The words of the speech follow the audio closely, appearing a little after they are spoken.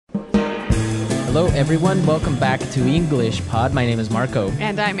Hello, everyone. Welcome back to English Pod. My name is Marco.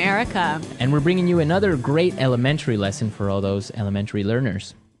 And I'm Erica. And we're bringing you another great elementary lesson for all those elementary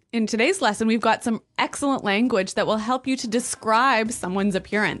learners. In today's lesson, we've got some excellent language that will help you to describe someone's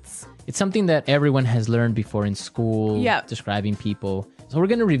appearance. It's something that everyone has learned before in school, describing people. So we're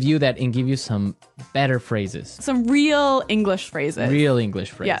going to review that and give you some better phrases. Some real English phrases. Real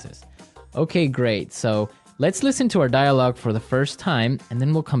English phrases. Okay, great. So let's listen to our dialogue for the first time, and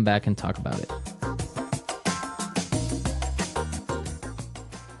then we'll come back and talk about it.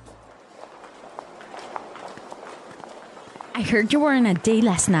 I heard you were on a date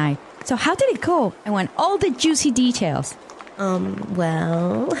last night. So how did it go? I want all the juicy details.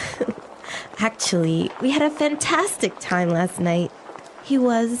 Well, actually, we had a fantastic time last night. He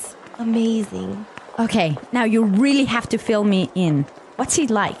was amazing. Okay, now you really have to fill me in. What's he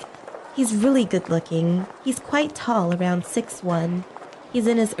like? He's really good looking. He's quite tall, around 6'1". He's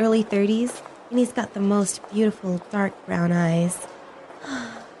in his early 30s, and he's got the most beautiful dark brown eyes.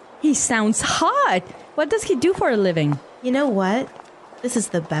 He sounds hot. What does he do for a living? You know what? This is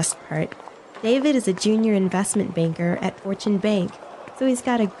the best part. David is a junior investment banker at Fortune Bank, so he's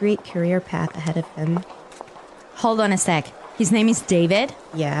got a great career path ahead of him. Hold on a sec. His name is David?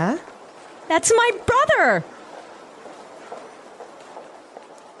 Yeah? That's my brother!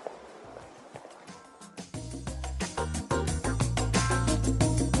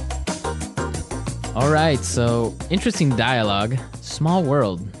 All right, so interesting dialogue. Small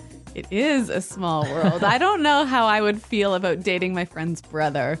world. It is a small world. I don't know how I would feel about dating my friend's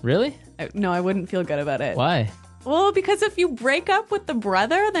brother. Really? No, I wouldn't feel good about it. Why? Well, because if you break up with the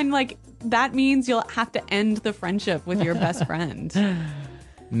brother, then that means you'll have to end the friendship with your best friend.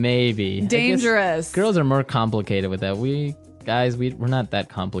 Maybe. Dangerous. Girls are more complicated with that. We're not that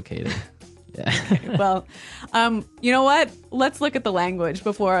complicated. Yeah. Okay, well, you know what? Let's look at the language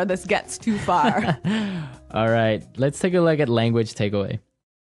before this gets too far. All right, let's take a look at language takeaway.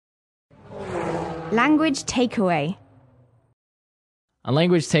 Language takeaway. On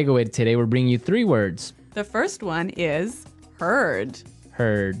language takeaway today, we're bringing you 3 words. The first one is heard.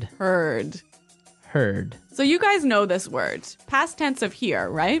 Heard. Heard. Heard. So you guys know this word. Past tense of hear,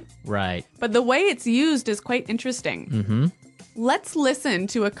 right? Right. But the way it's used is quite interesting. Mm-hmm. Let's listen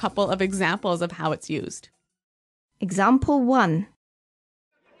to a couple of examples of how it's used. Example 1.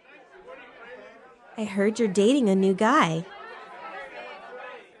 I heard you're dating a new guy.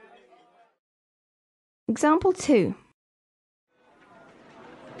 Example 2.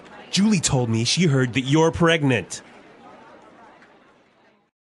 Julie told me she heard that you're pregnant.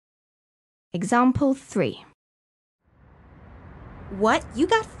 Example 3. What? You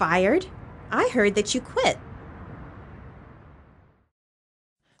got fired? I heard that you quit.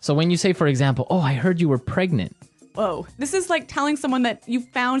 So when you say, for example, oh, I heard you were pregnant. Whoa. This is like telling someone that you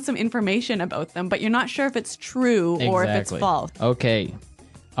found some information about them, but you're not sure if it's true or if it's false. Okay.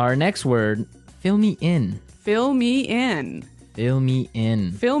 Our next word, fill me in. Fill me in. Fill me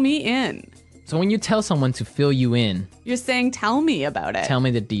in. Fill me in. So when you tell someone to fill you in, you're saying, tell me about it. Tell me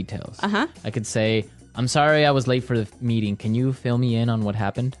the details. Uh-huh. I could say, I'm sorry I was late for the meeting. Can you fill me in on what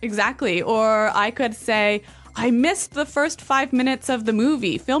happened? Exactly. Or I could say, I missed the first 5 minutes of the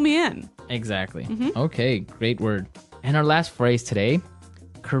movie. Fill me in. Exactly. Mm-hmm. Okay, great word. And our last phrase today,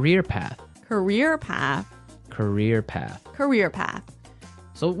 career path. Career path. Career path. Career path.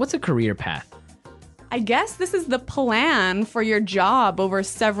 So what's a career path? I guess this is the plan for your job over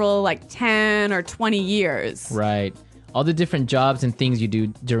several 10 or 20 years. Right. All the different jobs and things you do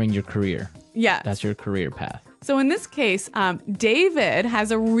during your career. Yeah. That's your career path. So in this case, David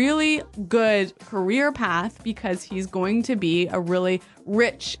has a really good career path because he's going to be a really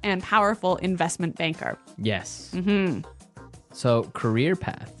rich and powerful investment banker. Yes. Mm-hmm. So career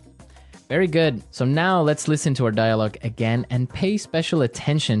path. Very good. So now let's listen to our dialogue again and pay special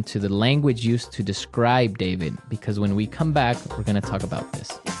attention to the language used to describe David, because when we come back, we're going to talk about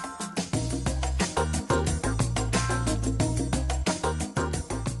this.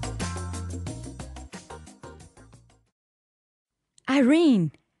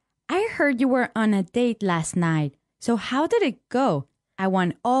 Irene, I heard you were on a date last night. So how did it go? I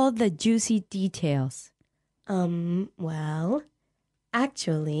want all the juicy details. Well,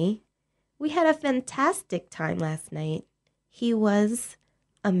 actually, we had a fantastic time last night. He was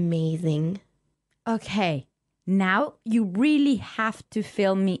amazing. Okay, now you really have to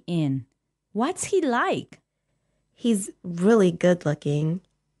fill me in. What's he like? He's really good looking.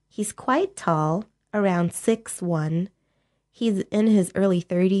 He's quite tall, around 6'1". He's in his early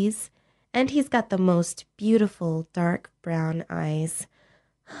 30s, and he's got the most beautiful dark brown eyes.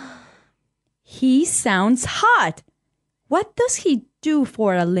 He sounds hot. What does he do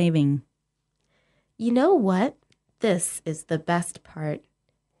for a living? You know what? This is the best part.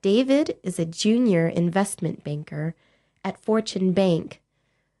 David is a junior investment banker at Fortune Bank,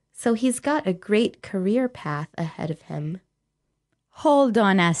 so he's got a great career path ahead of him. Hold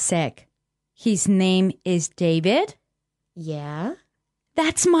on a sec. His name is David? Yeah?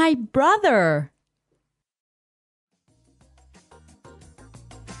 That's my brother.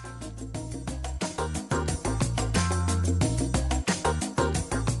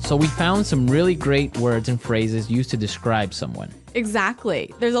 So we found some really great words and phrases used to describe someone.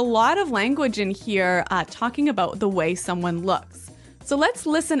 Exactly. There's a lot of language in here talking about the way someone looks. So let's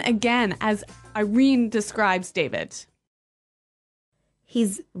listen again as Irene describes David.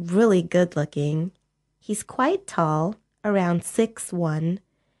 He's really good looking. He's quite tall, around 6'1".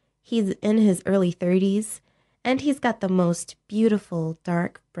 He's in his early 30s, and he's got the most beautiful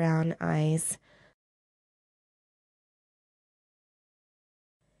dark brown eyes.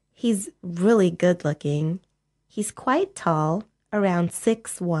 He's really good looking. He's quite tall, around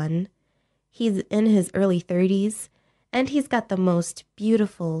 6'1". He's in his early 30s, and he's got the most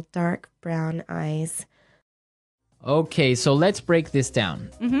beautiful dark brown eyes. Okay, so let's break this down.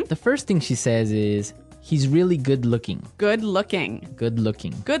 The first thing she says is, he's really good looking. Good looking. Good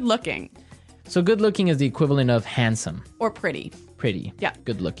looking. Good looking. So good looking is the equivalent of handsome. Or pretty. Pretty. Yeah.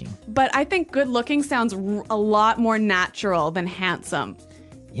 Good looking. But I think good looking sounds a lot more natural than handsome.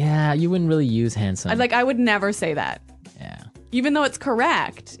 Yeah, you wouldn't really use handsome. I would never say that. Yeah. Even though it's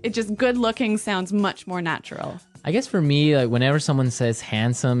correct, it just good looking sounds much more natural. I guess for me, like whenever someone says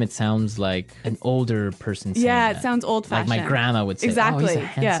handsome, it sounds like an older person saying Yeah, that. it sounds old Like fashioned. my grandma would say, Exactly. oh, he's a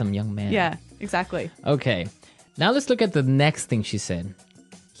handsome young man. Yeah, exactly. Okay. Now let's look at the next thing she said.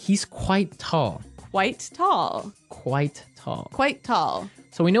 He's quite tall. Quite tall. Quite tall. Quite tall.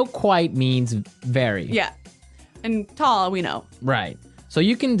 So we know quite means very. Yeah. And tall, we know. Right. So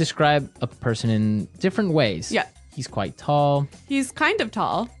you can describe a person in different ways. Yeah. He's quite tall. He's kind of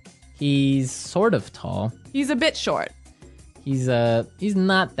tall. He's sort of tall. He's a bit short. He's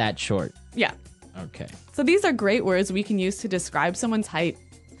not that short. Yeah. Okay. So these are great words we can use to describe someone's height.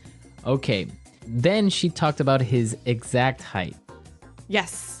 Okay. Then she talked about his exact height,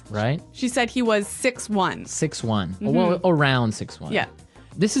 Yes. right? She said he was 6'1". 6'1". Well, around 6'1". Yeah.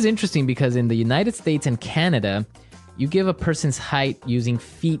 This is interesting because in the United States and Canada, you give a person's height using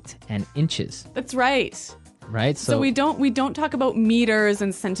feet and inches, That's right. right? So we don't talk about meters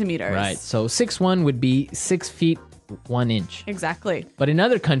and centimeters. Right. So 6'1" would be 6 feet 1 inch. Exactly. But in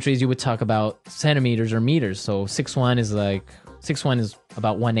other countries, you would talk about centimeters or meters. So 6'1" is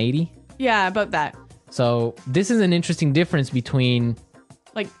about 180. Yeah, about that. So this is an interesting difference between.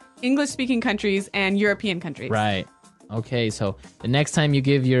 Like English-speaking countries and European countries. Right. Okay. So the next time you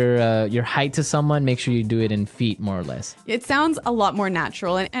give your height to someone, make sure you do it in feet, more or less. It sounds a lot more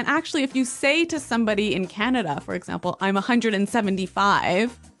natural. And actually, if you say to somebody in Canada, for example, I'm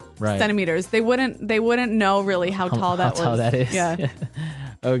 175 Right. centimeters, they wouldn't know really how tall that was. How tall that is. Yeah.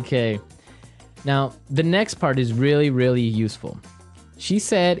 Okay. Now, the next part is really, really useful. She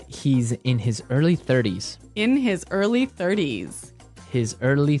said he's in his early 30s. In his early 30s. His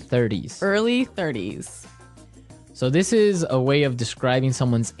early 30s. Early 30s. So this is a way of describing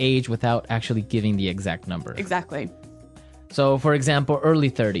someone's age without actually giving the exact number. Exactly. So, for example, early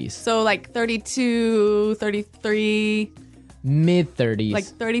 30s. So like 32, 33, Mid 30s. like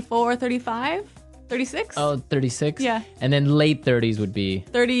 34, 35, 36? Oh, 36? Yeah. And then late 30s would be.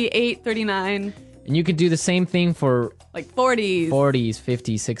 38, 39, And you could do the same thing for like 40s, 40s,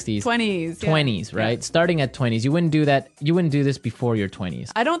 50s, 60s. 20s. yeah. 20s, right? Yeah. Starting at 20s. You wouldn't do that. You wouldn't do this before your 20s.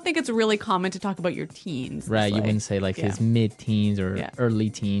 I don't think it's really common to talk about your teens. this Right. You way. wouldn't say like Yeah. his mid-teens or Yeah. early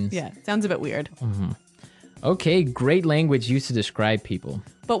teens. Yeah, sounds a bit weird. Okay, great language used to describe people.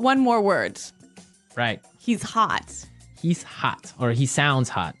 But one more word. Right. He's hot. He's hot, or he sounds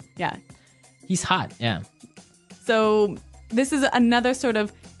hot. Yeah. He's hot, yeah. So this is another sort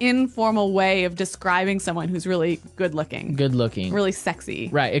of informal way of describing someone who's really good looking, Good looking. really sexy.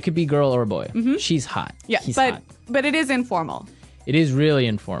 Right, it could be girl or boy. She's hot. Yeah, He's but hot. but it is informal. It is really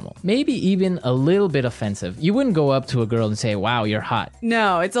informal. Maybe even a little bit offensive. You wouldn't go up to a girl and say, wow, you're hot.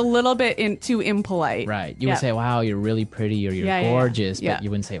 No, it's a little bit too impolite. Right. You Yeah. would say, wow, you're really pretty or you're Yeah, yeah, yeah. gorgeous. Yeah. But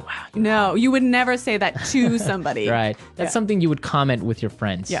you wouldn't say, wow. You're No, you would never say that to somebody. Right. That's Yeah. something you would comment with your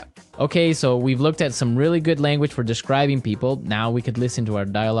friends. Yeah. Okay, so we've looked at some really good language for describing people. Now we could listen to our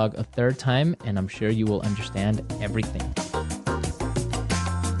dialogue a third time, and I'm sure you will understand everything.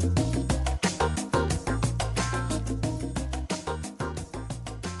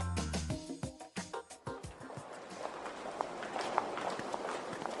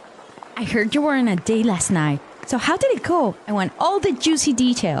 I heard you were on a date last night. So how did it go? I want all the juicy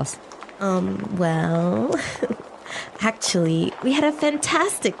details. Well, actually, we had a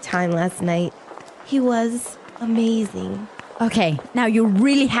fantastic time last night. He was amazing. Okay, now you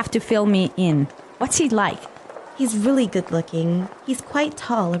really have to fill me in. What's he like? He's really good looking. He's quite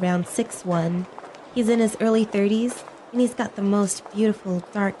tall, around 6'1". He's in his early 30s, and he's got the most beautiful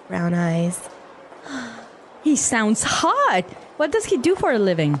dark brown eyes. He sounds hot. What does he do for a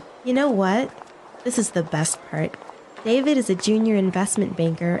living? You know what? This is the best part. David is a junior investment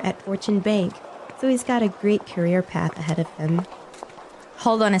banker at Fortune Bank, so he's got a great career path ahead of him.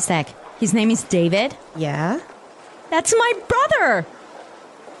 Hold on a sec. His name is David? Yeah? That's my brother!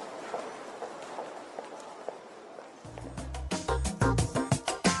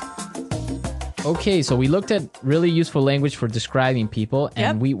 Okay, so we looked at really useful language for describing people,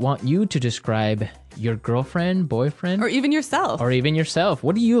 and Yep. we want you to describe your girlfriend, boyfriend, Or even yourself. or even yourself.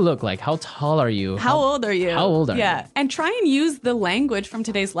 What do you look like? How tall are you? How old are you? How old are Yeah. you? And try and use the language from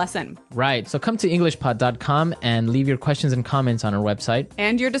today's lesson Right. So come to EnglishPod.com and leave your questions and comments on our website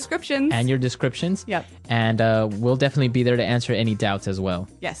and your descriptions. and your descriptions. Yep. And we'll definitely be there to answer any doubts as well.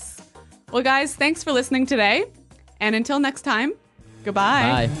 Yes. Well, guys, thanks for listening today. And until next time,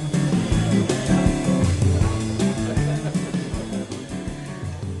 goodbye. Bye.